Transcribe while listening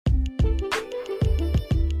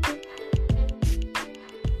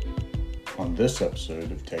this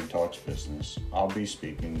episode of Tag Talks Business, I'll be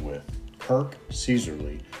speaking with Kirk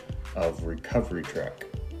Caesarly of Recovery Trek.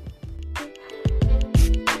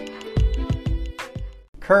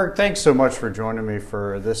 Kirk, thanks so much for joining me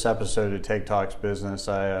for this episode of Tag Talks Business.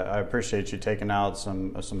 I appreciate you taking out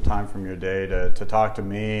some time from your day to talk to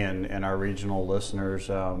me and our regional listeners.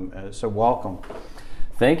 So welcome.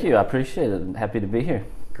 Thank you. I appreciate it. I'm happy to be here.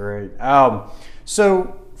 Great.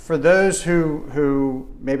 So for those who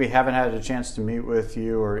maybe haven't had a chance to meet with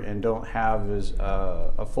you and don't have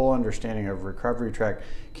a full understanding of Recovery Trek,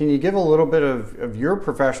 can you give a little bit of your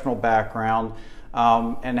professional background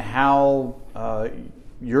and how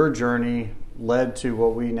your journey led to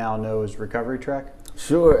what we now know as Recovery Trek?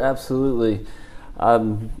 Sure, absolutely.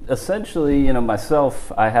 Essentially,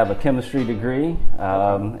 myself, I have a chemistry degree,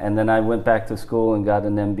 and then I went back to school and got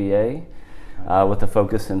an MBA with a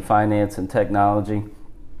focus in finance and technology,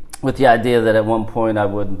 with the idea that at one point I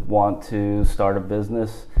would want to start a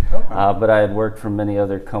business. Okay. But I had worked for many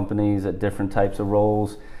other companies at different types of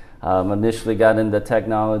roles. Initially got into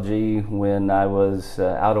technology when I was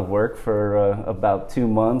out of work for about 2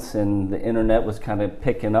 months, and the internet was kind of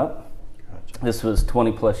picking up. Gotcha. This was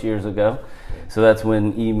 20 plus years ago. So that's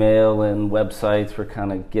when email and websites were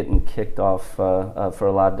kind of getting kicked off for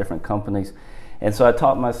a lot of different companies. And so I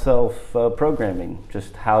taught myself programming,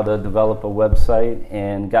 just how to develop a website,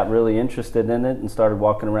 and got really interested in it and started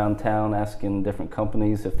walking around town asking different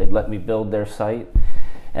companies if they'd let me build their site.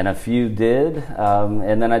 And a few did.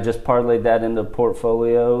 And then I just parlayed that into a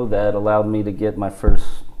portfolio that allowed me to get my first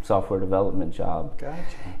software development job. Gotcha.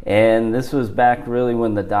 And this was back really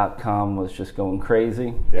when the .com was just going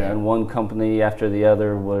crazy. Yeah. And one company after the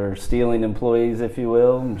other were stealing employees, if you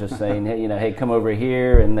will, and just saying, hey, come over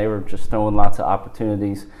here. And they were just throwing lots of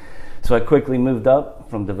opportunities. So I quickly moved up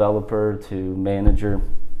from developer to manager,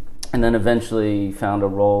 and then eventually found a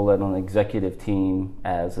role at an executive team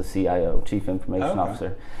as a CIO, Chief Information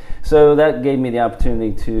Officer. So that gave me the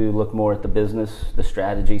opportunity to look more at the business, the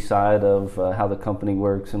strategy side of how the company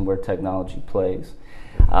works and where technology plays.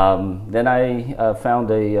 Then I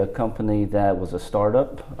found a company that was a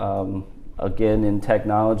startup, again in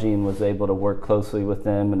technology, and was able to work closely with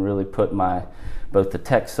them and really put both the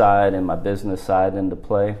tech side and my business side into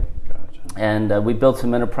play. Gotcha. And we built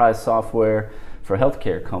some enterprise software for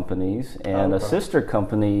healthcare companies, and a sister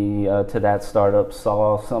company to that startup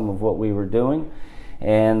saw some of what we were doing,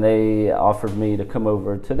 and they offered me to come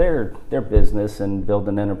over to their business and build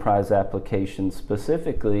an enterprise application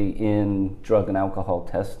specifically in drug and alcohol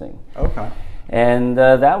testing. Okay. And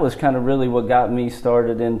that was kind of really what got me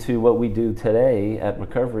started into what we do today at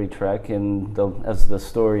Recovery Trek. And as the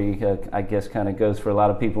story, I guess, kind of goes for a lot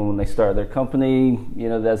of people when they start their company,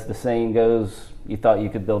 as the saying goes, you thought you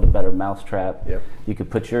could build a better mousetrap. Yep. You could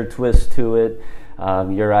put your twist to it,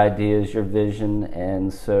 your ideas, your vision.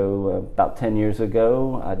 And so about 10 years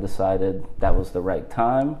ago, I decided that was the right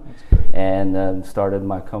time and started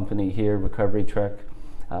my company here, Recovery Trek.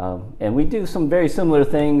 And we do some very similar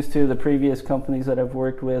things to the previous companies that I've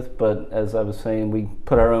worked with, but as I was saying, we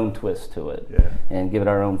put our own twist to it and give it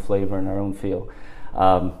our own flavor and our own feel.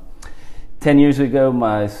 10 years ago,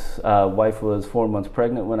 my wife was 4 months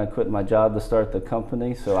pregnant when I quit my job to start the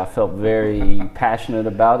company, so I felt very passionate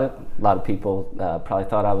about it. A lot of people probably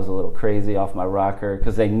thought I was a little crazy off my rocker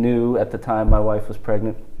because they knew at the time my wife was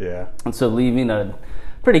pregnant. Yeah. And so leaving a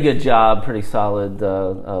pretty good job, pretty solid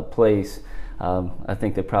place, I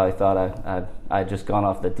think they probably thought I'd just gone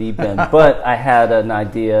off the deep end. But I had an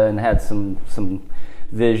idea and had some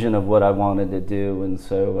vision of what I wanted to do, and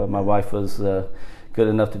so my wife was good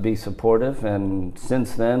enough to be supportive, and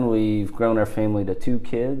since then we've grown our family to 2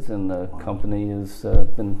 kids, and the company has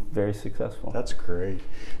been very successful. That's great.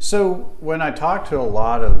 So when I talk to a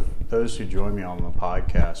lot of those who join me on the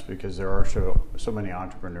podcast, because there are so many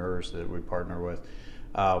entrepreneurs that we partner with,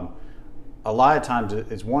 a lot of times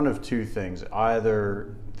it's one of 2 things.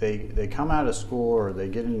 Either they come out of school or they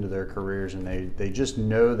get into their careers and they just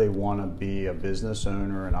know they want to be a business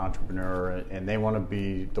owner, an entrepreneur, and they want to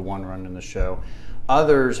be the one running the show.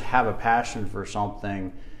 Others have a passion for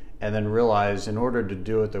something and then realize in order to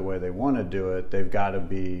do it the way they want to do it, they've got to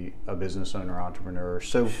be a business owner, entrepreneur.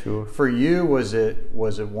 So for you, was it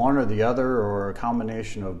one or the other, or a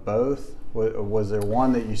combination of both? Was there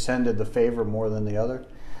one that you tended to favor more than the other?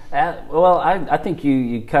 Well, I think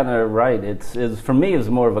you kind of right. It's for me, it was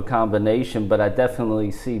more of a combination, but I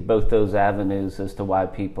definitely see both those avenues as to why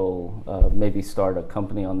people maybe start a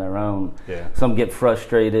company on their own. Yeah. Some get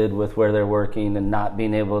frustrated with where they're working and not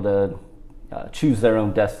being able to choose their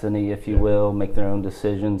own destiny, if you will, make their own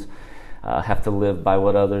decisions. have to live by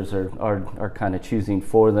what others are kind of choosing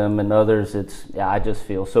for them, and others I just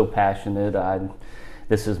feel so passionate.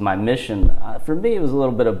 This is my mission. For me, it was a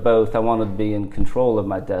little bit of both. I wanted to be in control of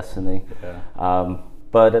my destiny. Yeah.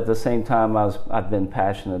 But at the same time, I've been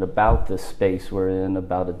passionate about this space we're in,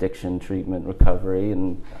 about addiction treatment, recovery,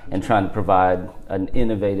 and trying to provide an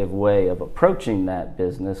innovative way of approaching that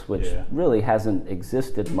business, which really hasn't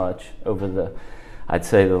existed much over I'd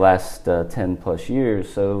say the last 10 plus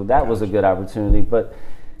years. So that was a good opportunity. But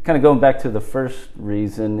kind of going back to the first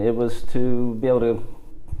reason, it was to be able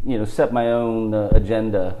to, set my own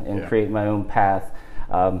agenda and create my own path.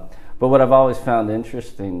 But what I've always found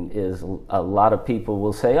interesting is a lot of people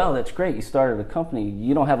will say, "Oh, that's great, you started a company.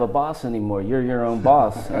 You don't have a boss anymore. You're your own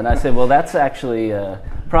boss." And I say, well, that's actually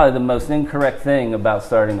probably the most incorrect thing about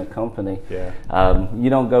starting a company. Yeah. You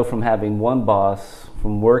don't go from having one boss,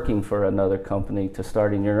 from working for another company, to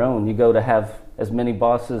starting your own. You go to have as many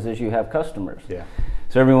bosses as you have customers. Yeah.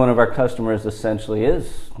 So every one of our customers essentially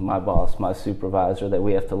is my boss, my supervisor, that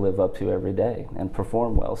we have to live up to every day and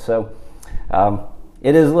perform well. So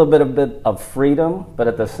it is a little bit of freedom, but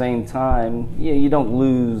at the same time, you don't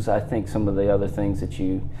lose, I think, some of the other things that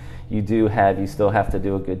you do have. You still have to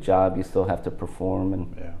do a good job. You still have to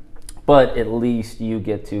perform. But at least you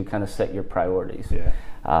get to kind of set your priorities. Yeah.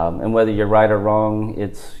 And whether you're right or wrong,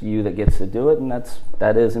 it's you that gets to do it, and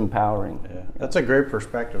that is empowering. Yeah. That's a great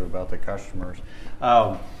perspective about the customers.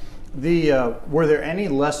 Were there any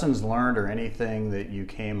lessons learned or anything that you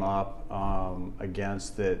came up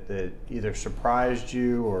against that either surprised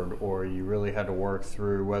you or you really had to work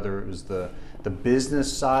through, whether it was the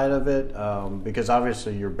business side of it? Because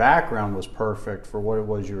obviously your background was perfect for what it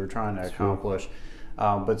was you were trying to accomplish.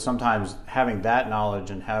 But sometimes having that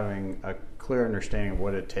knowledge and having a clear understanding of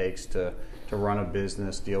what it takes to run a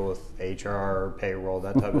business, deal with HR, payroll,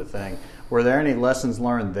 that type of thing. Were there any lessons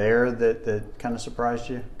learned there that kind of surprised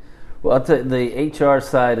you? Well, I'll tell you, the HR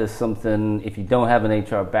side is something, if you don't have an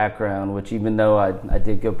HR background, which even though I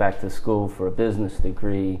did go back to school for a business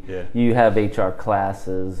degree, you have HR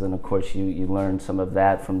classes, and of course you learn some of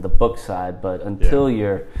that from the book side, but until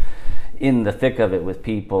you're in the thick of it with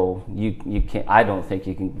people, you can't. I don't think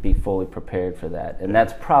you can be fully prepared for that, and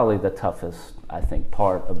that's probably the toughest, I think,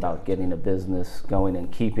 part about getting a business going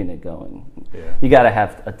and keeping it going. Yeah. You got to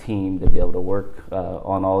have a team to be able to work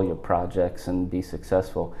on all your projects and be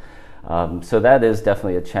successful. So that is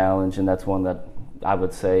definitely a challenge, and that's one that I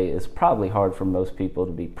would say is probably hard for most people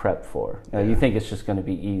to be prepped for. You think it's just going to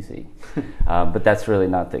be easy, but that's really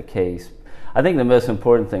not the case. I think the most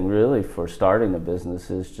important thing really for starting a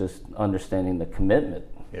business is just understanding the commitment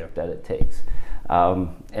that it takes.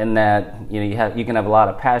 And that you can have a lot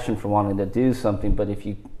of passion for wanting to do something, but if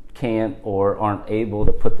you can't or aren't able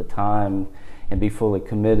to put the time and be fully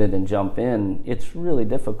committed and jump in, it's really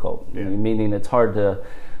difficult. Meaning it's hard to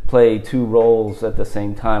play two roles at the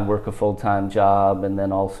same time, work a full-time job, and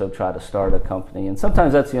then also try to start a company. And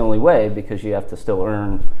sometimes that's the only way, because you have to still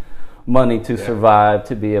earn money to survive,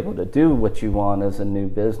 to be able to do what you want as a new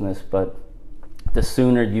business. But the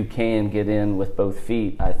sooner you can get in with both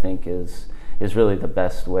feet, I think is really the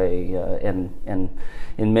best way. And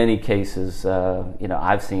in many cases,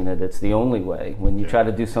 I've seen it. It's the only way. When you try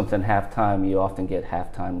to do something half-time, you often get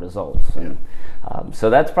half-time results. And, so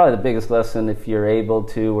that's probably the biggest lesson. If you're able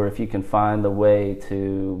to, or if you can find the way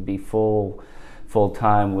to be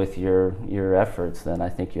full-time with your efforts, then I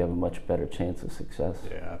think you have a much better chance of success.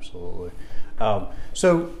 Yeah, absolutely.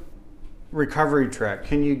 So Recovery Track,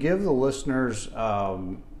 can you give the listeners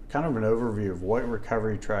kind of an overview of what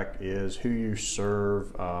Recovery Track is, who you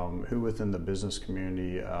serve, who within the business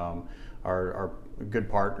community are good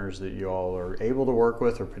partners that you all are able to work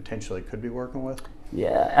with or potentially could be working with?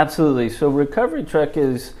 Yeah, absolutely. So Recovery Track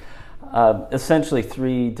is essentially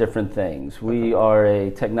three different things. We are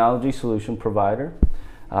a technology solution provider.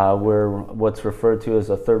 We're what's referred to as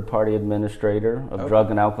a third-party administrator of drug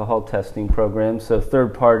and alcohol testing programs. So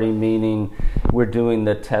third-party meaning we're doing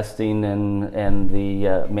the testing and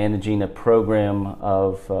the managing a program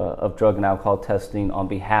of drug and alcohol testing on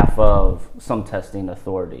behalf of some testing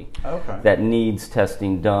authority that needs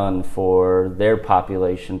testing done for their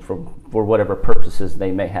population for whatever purposes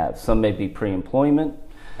they may have. Some may be pre-employment.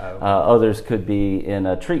 Others could be in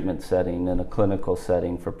a treatment setting, in a clinical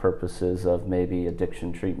setting, for purposes of maybe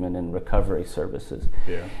addiction treatment and recovery services.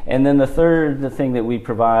 And then the third thing that we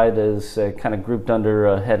provide is kind of grouped under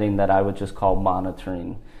a heading that I would just call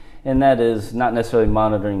monitoring. And that is not necessarily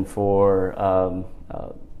monitoring for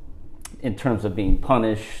in terms of being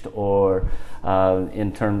punished or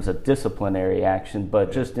in terms of disciplinary action,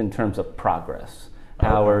 but just in terms of progress.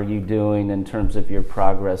 How are you doing in terms of your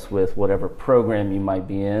progress with whatever program you might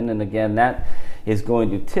be in? And again, that is going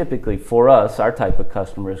to typically, for us, our type of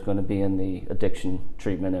customer is going to be in the addiction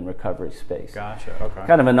treatment and recovery space. Gotcha. Okay.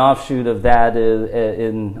 Kind of an offshoot of that is,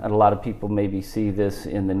 and a lot of people maybe see this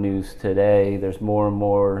in the news today, there's more and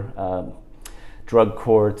more drug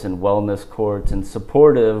courts and wellness courts and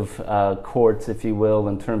supportive courts, if you will,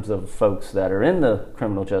 in terms of folks that are in the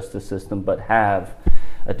criminal justice system but have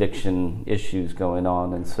addiction issues going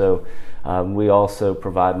on. And so we also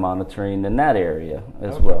provide monitoring in that area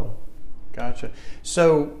as well. Gotcha.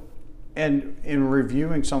 So, and in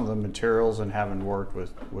reviewing some of the materials and having worked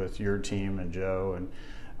with your team and Joe, and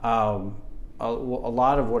a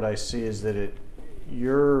lot of what I see is that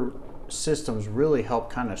your systems really help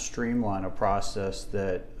kind of streamline a process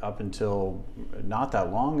that up until not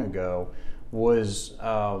that long ago was,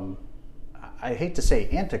 I hate to say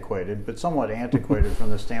antiquated, but somewhat antiquated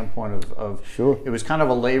from the standpoint of Sure. It was kind of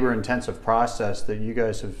a labor-intensive process that you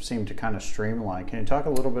guys have seemed to kind of streamline. Can you talk a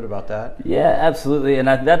little bit about that? Yeah, absolutely. And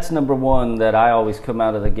that's number one that I always come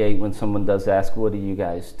out of the gate when someone does ask, what do you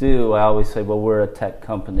guys do? I always say, well, we're a tech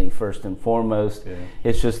company first and foremost. Yeah.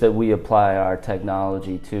 It's just that we apply our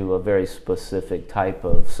technology to a very specific type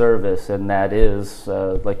of service, and that is,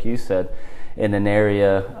 like you said, in an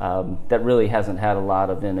area that really hasn't had a lot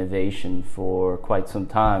of innovation for quite some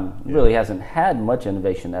time. Yeah. Really hasn't had much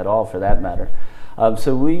innovation at all, for that matter.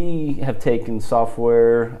 So we have taken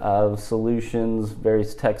software solutions,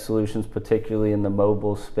 various tech solutions, particularly in the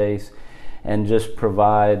mobile space, and just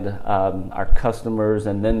provide our customers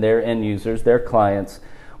and then their end users, their clients,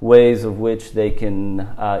 ways of which they can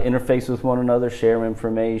interface with one another, share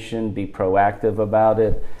information, be proactive about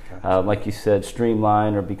it. Like you said,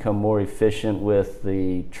 streamline or become more efficient with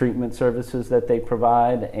the treatment services that they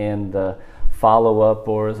provide, and the follow-up,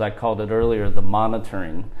 or as I called it earlier, the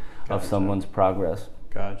monitoring of someone's progress.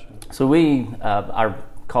 Gotcha. So we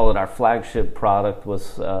call it our flagship product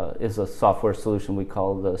is a software solution we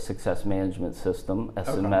call the Success Management System,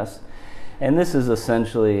 SMS. Okay. And this is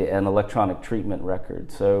essentially an electronic treatment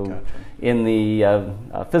record. So gotcha. In the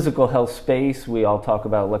physical health space, we all talk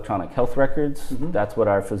about electronic health records. Mm-hmm. That's what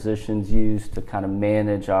our physicians use to kind of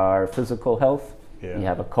manage our physical health. Yeah. You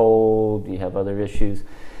have a cold, you have other issues,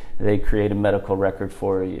 they create a medical record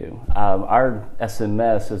for you. Our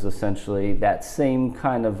SMS is essentially that same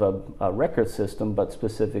kind of a record system, but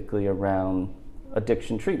specifically around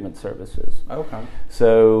addiction treatment services. Okay.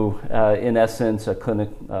 So in essence, a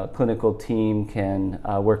clinical team can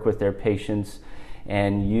work with their patients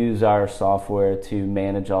and use our software to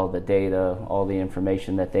manage all the data, all the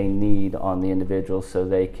information that they need on the individual, so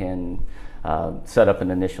they can set up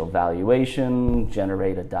an initial evaluation,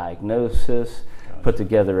 generate a diagnosis, put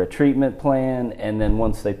together a treatment plan, and then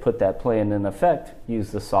once they put that plan in effect,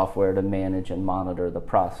 use the software to manage and monitor the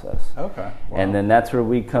process. Okay. Wow. And then that's where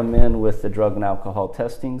we come in with the drug and alcohol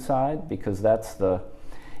testing side, because that's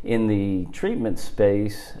in the treatment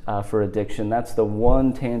space for addiction, that's the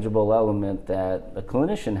one tangible element that a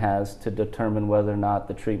clinician has to determine whether or not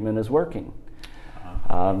the treatment is working.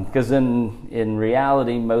 Because in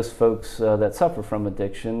reality, most folks that suffer from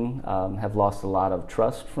addiction have lost a lot of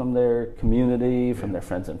trust from their community, from their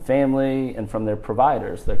friends and family, and from their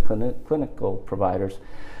providers, their clinical providers.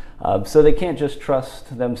 So they can't just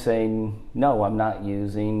trust them saying, no, I'm not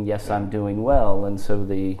using, yes, I'm doing well. And so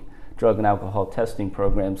the drug and alcohol testing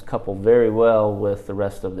programs couple very well with the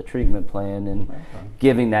rest of the treatment plan and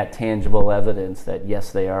giving that tangible evidence that,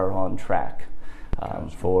 yes, they are on track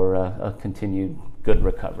for a continued good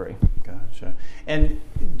recovery. Gotcha. And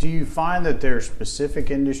do you find that there are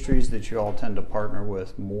specific industries that you all tend to partner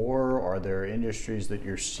with more? Are there industries that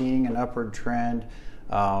you're seeing an upward trend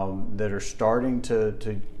that are starting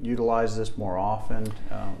to utilize this more often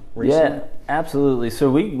recently? Yeah, absolutely.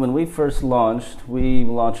 So when we first launched, we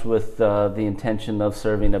launched with the intention of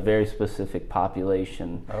serving a very specific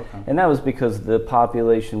population. Okay. And that was because the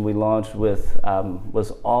population we launched with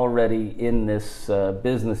was already in this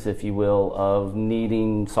business, if you will, of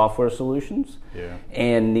needing software solutions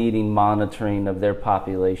and needing monitoring of their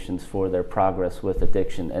populations for their progress with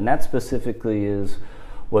addiction. And that specifically is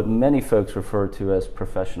what many folks refer to as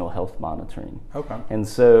professional health monitoring. Okay. And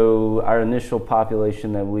so our initial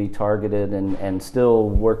population that we targeted and still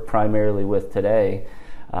work primarily with today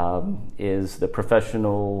is the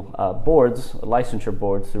professional boards, licensure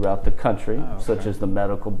boards throughout the country, such as the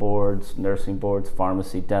medical boards, nursing boards,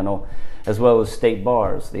 pharmacy, dental, as well as state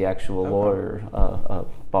bars, the actual lawyer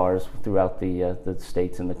bars throughout the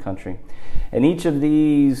states in the country. And each of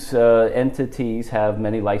these entities have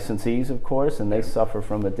many licensees, of course, and they suffer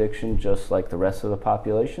from addiction just like the rest of the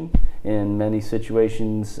population. In many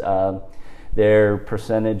situations, their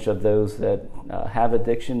percentage of those that have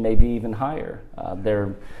addiction may be even higher.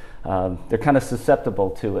 They're kind of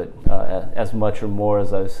susceptible to it as much or more,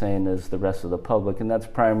 as I was saying, as the rest of the public, and that's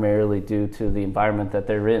primarily due to the environment that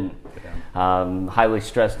they're in. Highly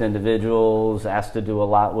stressed individuals, asked to do a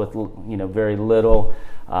lot with very little.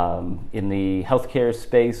 In the healthcare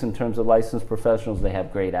space, in terms of licensed professionals, they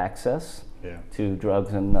have great access to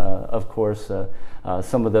drugs, and of course,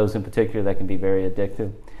 some of those in particular that can be very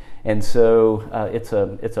addictive. And so it's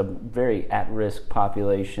a very at-risk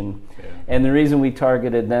population. And the reason we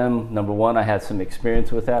targeted them, number one, I had some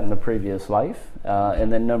experience with that in a previous life.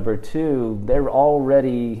 And then number two, they're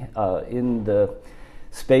already in the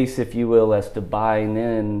space, if you will, as to buying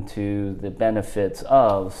into the benefits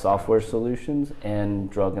of software solutions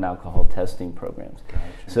and drug and alcohol testing programs. Gotcha.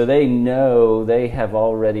 So they know, they have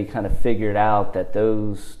already kind of figured out that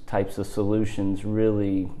those types of solutions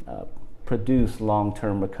really produce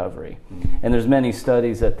long-term recovery. And there's many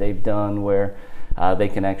studies that they've done where they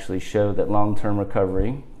can actually show that long-term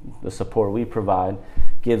recovery, the support we provide,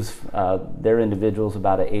 gives their individuals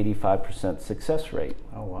about an 85% success rate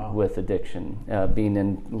with addiction, being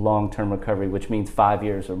in long-term recovery, which means 5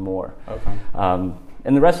 years or more.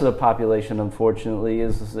 And the rest of the population, unfortunately,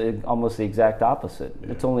 is almost the exact opposite.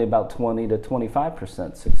 It's only about 20 to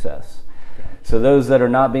 25% success. So those that are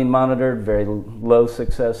not being monitored, very low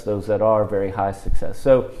success. Those that are, very high success.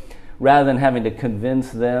 So rather than having to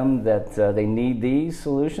convince them that they need these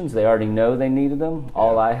solutions, they already know they needed them.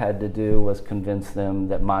 All I had to do was convince them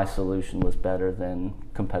that my solution was better than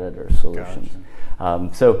competitor solutions.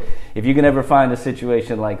 Gotcha. So if you can ever find a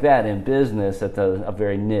situation like that in business at a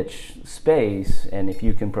very niche space, and if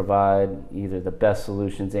you can provide either the best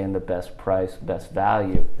solutions and the best price, best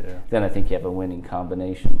value, then I think you have a winning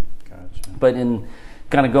combination. Gotcha. But in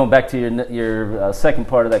kind of going back to your second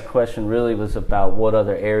part of that question, really was about what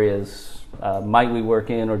other areas might we work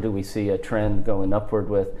in, or do we see a trend going upward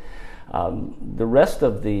with. The rest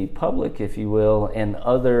of the public, if you will, and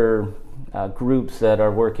other groups that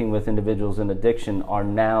are working with individuals in addiction are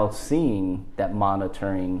now seeing that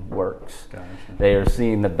monitoring works. Gotcha. They are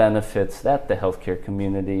seeing the benefits that the healthcare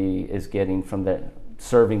community is getting from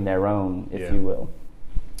serving their own, if you will.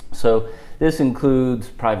 So this includes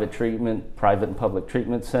private and public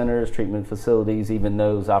treatment centers, treatment facilities, even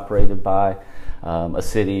those operated by a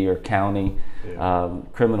city or county.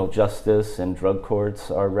 Criminal justice and drug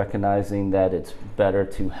courts are recognizing that it's better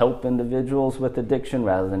to help individuals with addiction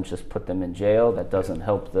rather than just put them in jail. That doesn't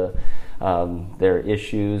help their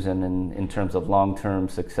issues, and in terms of long-term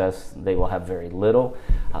success, they will have very little.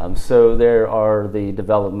 So there are the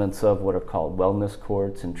developments of what are called wellness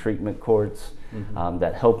courts and treatment courts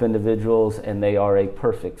that help individuals, and they are a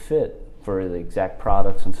perfect fit for the exact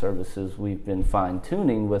products and services we've been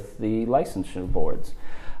fine-tuning with the licensure boards.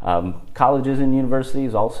 Colleges and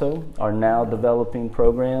universities also are now developing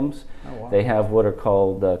programs. They have what are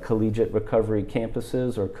called collegiate recovery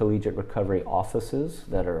campuses or collegiate recovery offices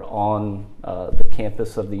that are on the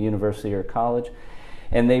campus of the university or college.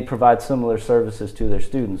 And they provide similar services to their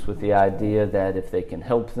students with the idea that if they can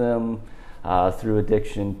help them through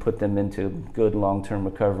addiction, put them into good long-term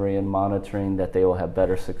recovery and monitoring, that they will have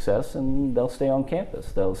better success and they'll stay on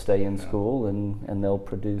campus. They'll stay in school and they'll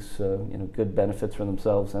produce good benefits for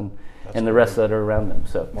themselves and the rest that are around them.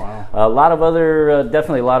 So a lot of other,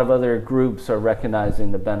 definitely a lot of other groups are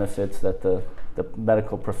recognizing the benefits that the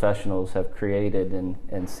medical professionals have created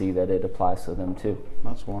and see that it applies to them too.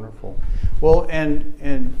 That's wonderful. Well,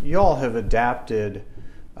 and y'all have adapted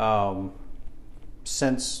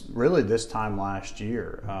since really this time last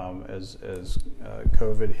year as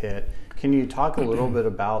COVID hit. Can you talk a little bit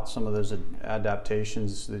about some of those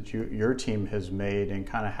adaptations that your team has made and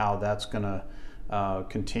kind of how that's going to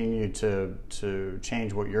continue to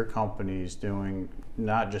change what your company is doing,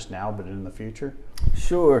 not just now but in the future?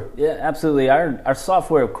 Sure. Yeah, absolutely. Our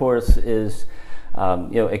software, of course, is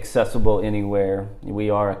accessible anywhere.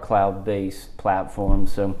 We are a cloud-based platform,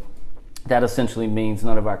 so that essentially means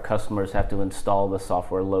none of our customers have to install the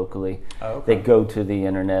software locally. They go to the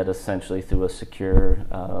internet essentially through a secure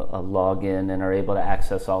a login and are able to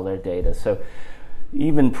access all their data. So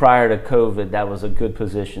even prior to COVID, that was a good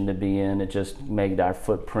position to be in. It just made our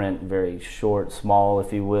footprint very short, small,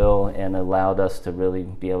 if you will, and allowed us to really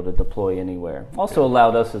be able to deploy anywhere. Also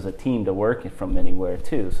allowed us as a team to work from anywhere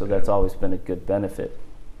too, so that's always been a good benefit.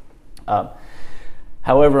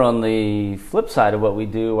 However, on the flip side of what we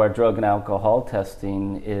do, our drug and alcohol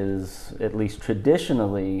testing is, at least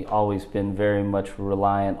traditionally, always been very much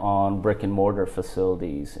reliant on brick and mortar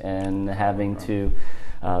facilities, and having to,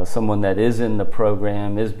 someone that is in the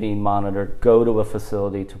program, is being monitored, go to a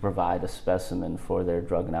facility to provide a specimen for their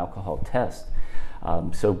drug and alcohol test.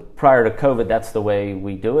 So prior to COVID, that's the way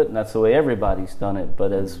we do it, and that's the way everybody's done it.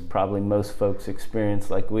 But as probably most folks experienced,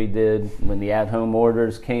 like we did, when the at-home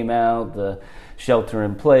orders came out, the shelter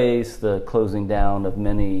in place, the closing down of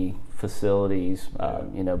many facilities,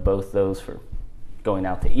 both those for going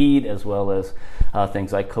out to eat, as well as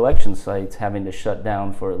things like collection sites having to shut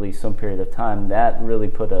down for at least some period of time, that really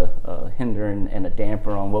put a hinder and a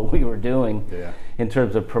damper on what we were doing in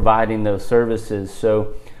terms of providing those services.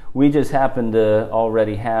 So we just happened to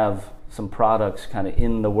already have some products kind of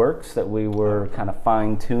in the works that we were kind of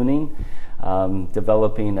fine-tuning,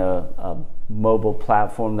 developing a mobile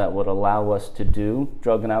platform that would allow us to do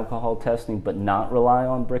drug and alcohol testing but not rely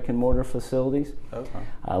on brick and mortar facilities.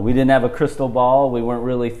 We didn't have a crystal ball. We weren't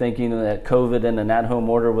really thinking that COVID and an at-home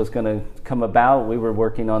order was going to come about. We were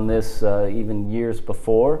working on this even years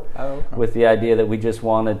before with the idea that we just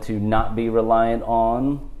wanted to not be reliant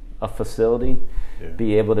on a facility,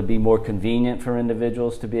 be able to be more convenient for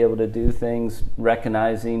individuals to be able to do things,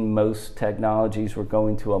 recognizing most technologies were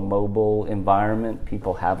going to a mobile environment.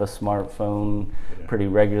 People have a smartphone pretty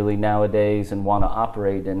regularly nowadays and want to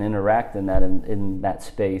operate and interact in that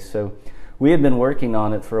space. So we had been working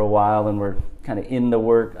on it for a while, and we're kind of in the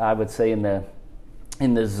work, I would say, in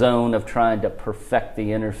the zone of trying to perfect the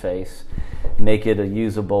interface, make it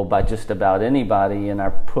usable by just about anybody. And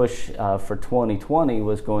our push for 2020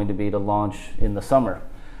 was going to be to launch in the summer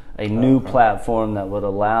a new platform that would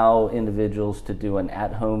allow individuals to do an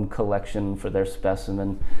at-home collection for their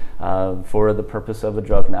specimen for the purpose of a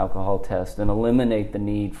drug and alcohol test, and eliminate the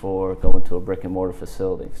need for going to a brick and mortar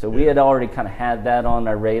facility. So we had already kind of had that on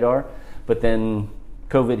our radar, but then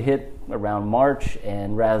COVID hit around March,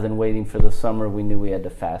 and rather than waiting for the summer, we knew we had to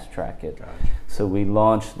fast track it. So we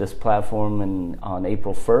launched this platform on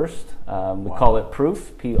April 1st. We call it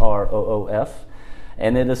Proof, P-R-O-O-F,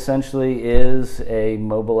 and it essentially is a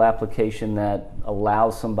mobile application that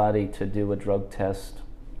allows somebody to do a drug test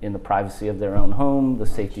in the privacy of their own home, the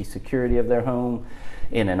safety, security of their home,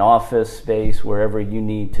 in an office space, wherever you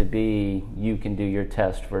need to be, you can do your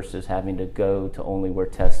test versus having to go to only where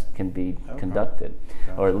tests can be conducted.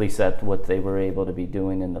 Or at least that's what they were able to be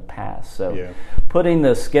doing in the past. So putting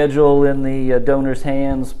the schedule in the donor's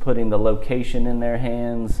hands, putting the location in their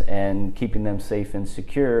hands, and keeping them safe and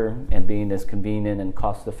secure, and being as convenient and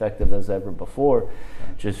cost effective as ever before,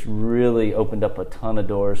 just really opened up a ton of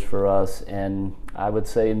doors for us. And I would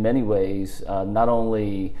say in many ways, not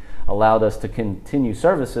only allowed us to continue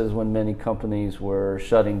services when many companies were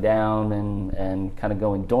shutting down and kind of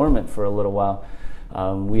going dormant for a little while,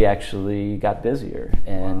 we actually got busier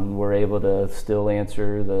and were able to still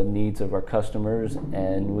answer the needs of our customers,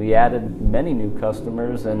 and we added many new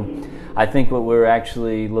customers. And I think what we're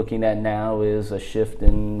actually looking at now is a shift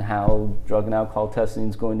in how drug and alcohol testing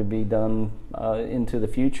is going to be done into the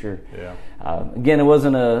future. Again, it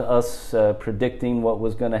wasn't us predicting what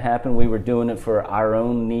was going to happen. We were doing it for our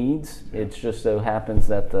own needs. It just so happens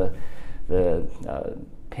that the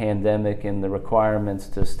pandemic and the requirements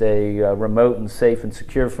to stay remote and safe and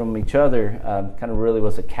secure from each other kind of really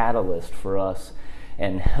was a catalyst for us,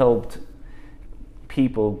 and helped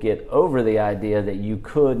people get over the idea that you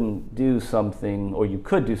couldn't do something, or you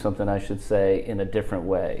could do something, I should say, in a different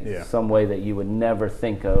way, some way that you would never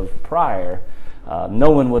think of prior.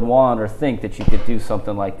 No one would want or think that you could do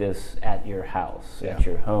something like this at your house, at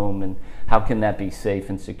your home, and how can that be safe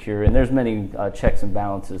and secure? And there's many checks and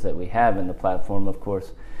balances that we have in the platform, of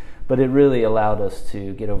course, but it really allowed us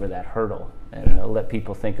to get over that hurdle and let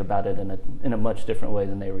people think about it in a much different way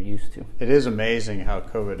than they were used to. It is amazing how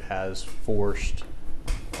COVID has forced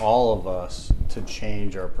all of us to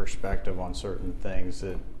change our perspective on certain things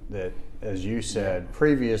that, as you said,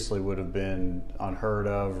 previously would have been unheard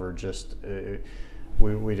of, or just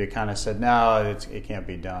we'd kind of said, no, it can't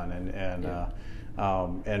be done.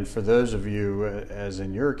 And for those of you, as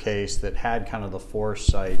in your case, that had kind of the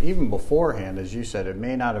foresight, even beforehand, as you said, it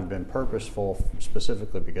may not have been purposeful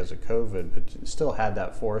specifically because of COVID, but still had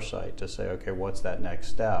that foresight to say, okay, what's that next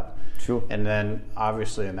step? Sure. And then,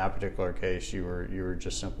 obviously, in that particular case, you were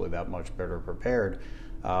just simply that much better prepared.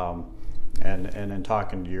 And in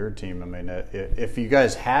talking to your team, I mean, if you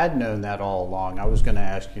guys had known that all along, I was going to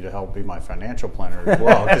ask you to help be my financial planner as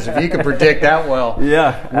well, because if you could predict that well,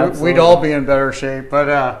 we'd all be in better shape. But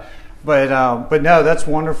no, that's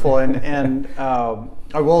wonderful. And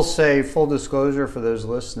I will say, full disclosure for those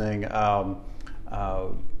listening,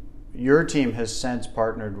 your team has since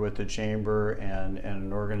partnered with the Chamber and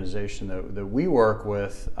an organization that we work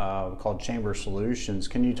with called Chamber Solutions.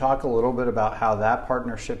 Can you talk a little bit about how that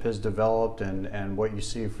partnership has developed and what you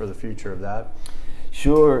see for the future of that?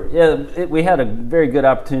 Sure. Yeah, we had a very good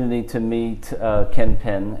opportunity to meet Ken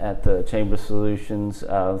Penn at the Chamber Solutions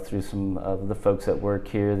through some of the folks that work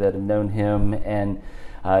here that have known him, and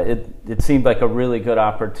it seemed like a really good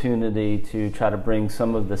opportunity to try to bring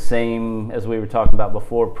some of the same, as we were talking about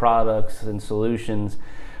before, products and solutions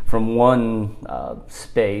from one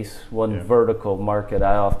space, one vertical market,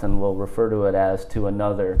 I often will refer to it as, to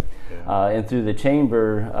another. And through the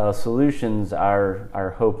Chamber Solutions,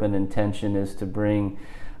 our hope and intention is to bring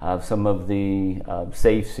some of the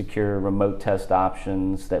safe, secure remote test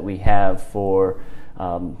options that we have for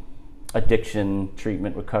addiction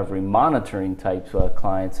treatment recovery monitoring type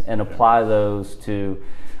clients, and apply those to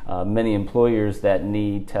many employers that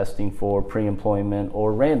need testing for pre-employment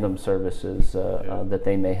or random services that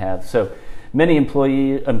they may have. So many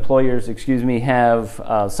employers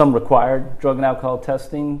have some required drug and alcohol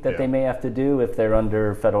testing that they may have to do if they're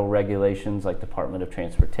under federal regulations, like Department of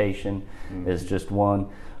Transportation is just one.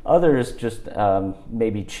 Others just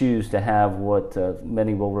maybe choose to have what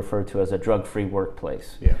many will refer to as a drug-free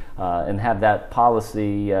workplace, and have that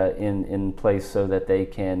policy in place so that they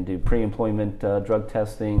can do pre-employment drug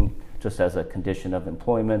testing just as a condition of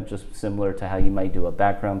employment, just similar to how you might do a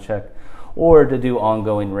background check, or to do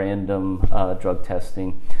ongoing random drug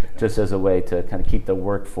testing just as a way to kind of keep the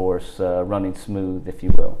workforce running smooth, if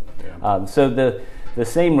you will. So the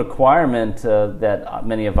same requirement that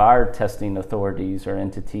many of our testing authorities or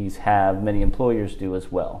entities have, many employers do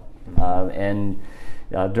as well. And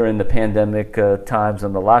during the pandemic times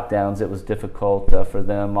and the lockdowns, it was difficult for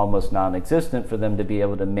them, almost non-existent for them, to be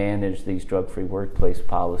able to manage these drug-free workplace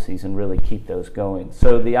policies and really keep those going.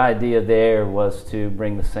 So the idea there was to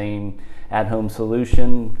bring the same at-home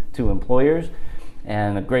solution to employers.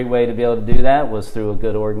 And a great way to be able to do that was through a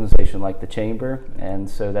good organization like the Chamber, and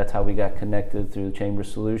so that's how we got connected through Chamber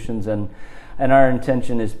Solutions. And our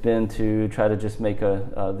intention has been to try to just make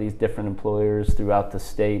these different employers throughout the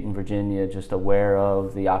state and Virginia just aware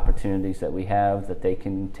of the opportunities that we have that they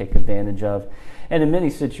can take advantage of. And in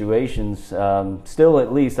many situations, still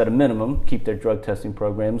at least at a minimum, keep their drug testing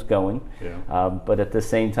programs going, but at the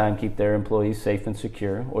same time keep their employees safe and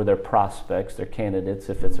secure, or their prospects, their candidates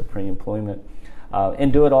if it's a pre-employment.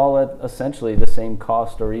 And do it all at essentially the same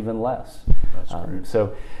cost or even less.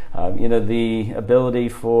 So, the ability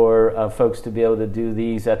for folks to be able to do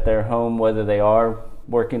these at their home, whether they are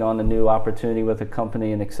working on a new opportunity with a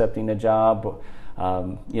company and accepting a job,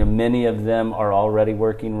 many of them are already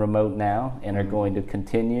working remote now and are going to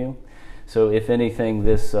continue. So if anything,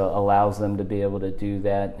 this allows them to be able to do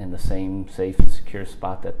that in the same safe and secure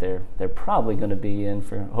spot that they're probably going to be in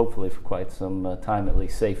for, hopefully, for quite some time, at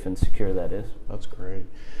least safe and secure, that is. That's great.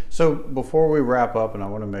 So before we wrap up, and I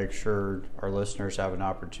want to make sure our listeners have an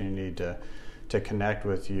opportunity to connect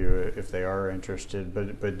with you if they are interested,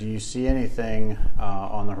 but do you see anything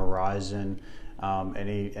on the horizon,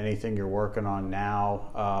 anything you're working on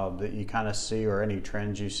now that you kind of see, or any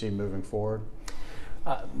trends you see moving forward?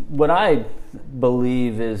 What I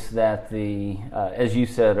believe is that as you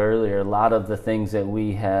said earlier, a lot of the things that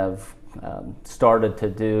we have started to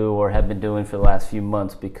do or have been doing for the last few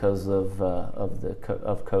months because of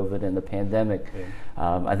COVID and the pandemic,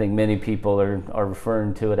 I think many people are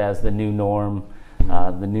referring to it as the new norm.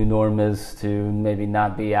 The new norm is to maybe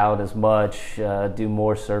not be out as much, do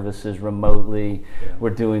more services remotely.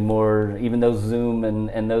 We're doing more, even though Zoom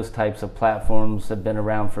and those types of platforms have been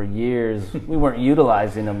around for years, we weren't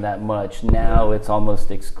utilizing them that much. Now it's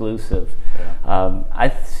almost exclusive.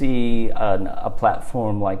 I see a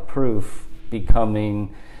platform like Proof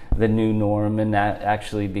becoming the new norm, and that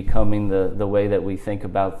actually becoming the way that we think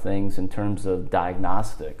about things in terms of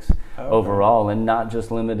diagnostics overall, and not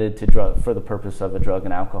just limited to for the purpose of a drug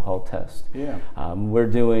and alcohol test. We're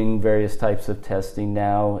doing various types of testing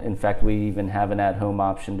now. In fact, we even have an at-home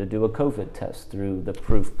option to do a COVID test through the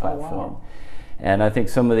Proof platform. And I think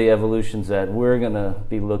some of the evolutions that we're going to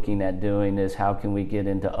be looking at doing is how can we get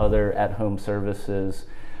into other at-home services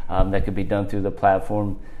that could be done through the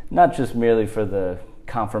platform, not just merely for the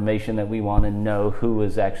confirmation that we want to know who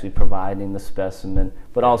is actually providing the specimen,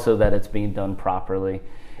 but also that it's being done properly,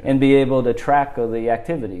 and be able to track the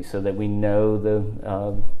activity so that we know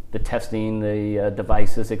the testing, the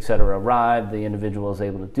devices, et cetera, arrive. The individual is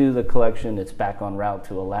able to do the collection. It's back en route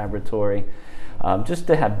to a laboratory. Just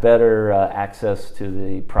to have better access to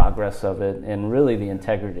the progress of it, and really the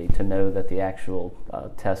integrity to know that the actual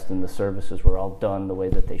test and the services were all done the way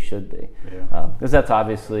that they should be. Because that's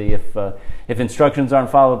obviously, if instructions aren't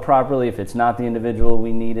followed properly, if it's not the individual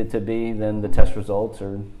we need it to be, then the test results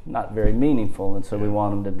are not very meaningful, and so we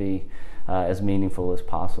want them to be as meaningful as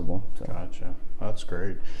possible. So. Gotcha. That's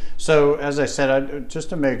great. So, as I said, just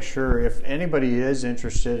to make sure, if anybody is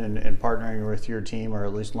interested in partnering with your team or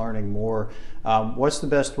at least learning more, what's the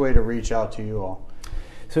best way to reach out to you all?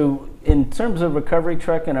 So, in terms of Recovery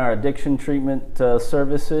Trek and our addiction treatment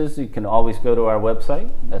services, you can always go to our website.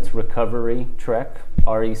 That's Recovery Trek,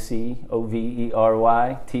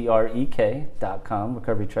 RECOVERYTREK.com,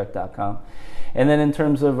 recoverytrek.com. And then in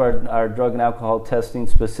terms of our drug and alcohol testing,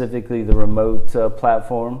 specifically the remote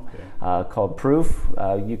platform called Proof,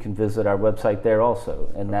 you can visit our website there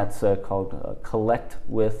also, and that's called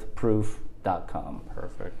collectwithproof.com.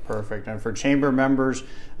 Perfect. And for chamber members,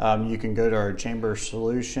 you can go to our Chamber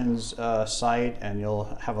Solutions site, and you'll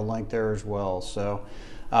have a link there as well. So,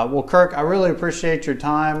 well, Kirk, I really appreciate your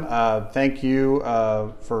time. Thank you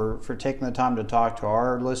for taking the time to talk to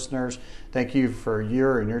our listeners. Thank you for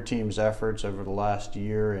your and your team's efforts over the last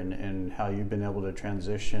year and how you've been able to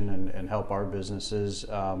transition and help our businesses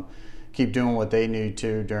keep doing what they need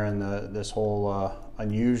to during this whole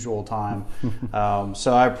unusual time.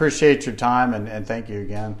 So I appreciate your time and thank you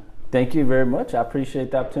again. Thank you very much. I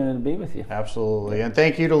appreciate the opportunity to be with you. Absolutely. And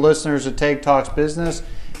thank you to listeners of Take Talks Business,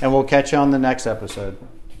 and we'll catch you on the next episode.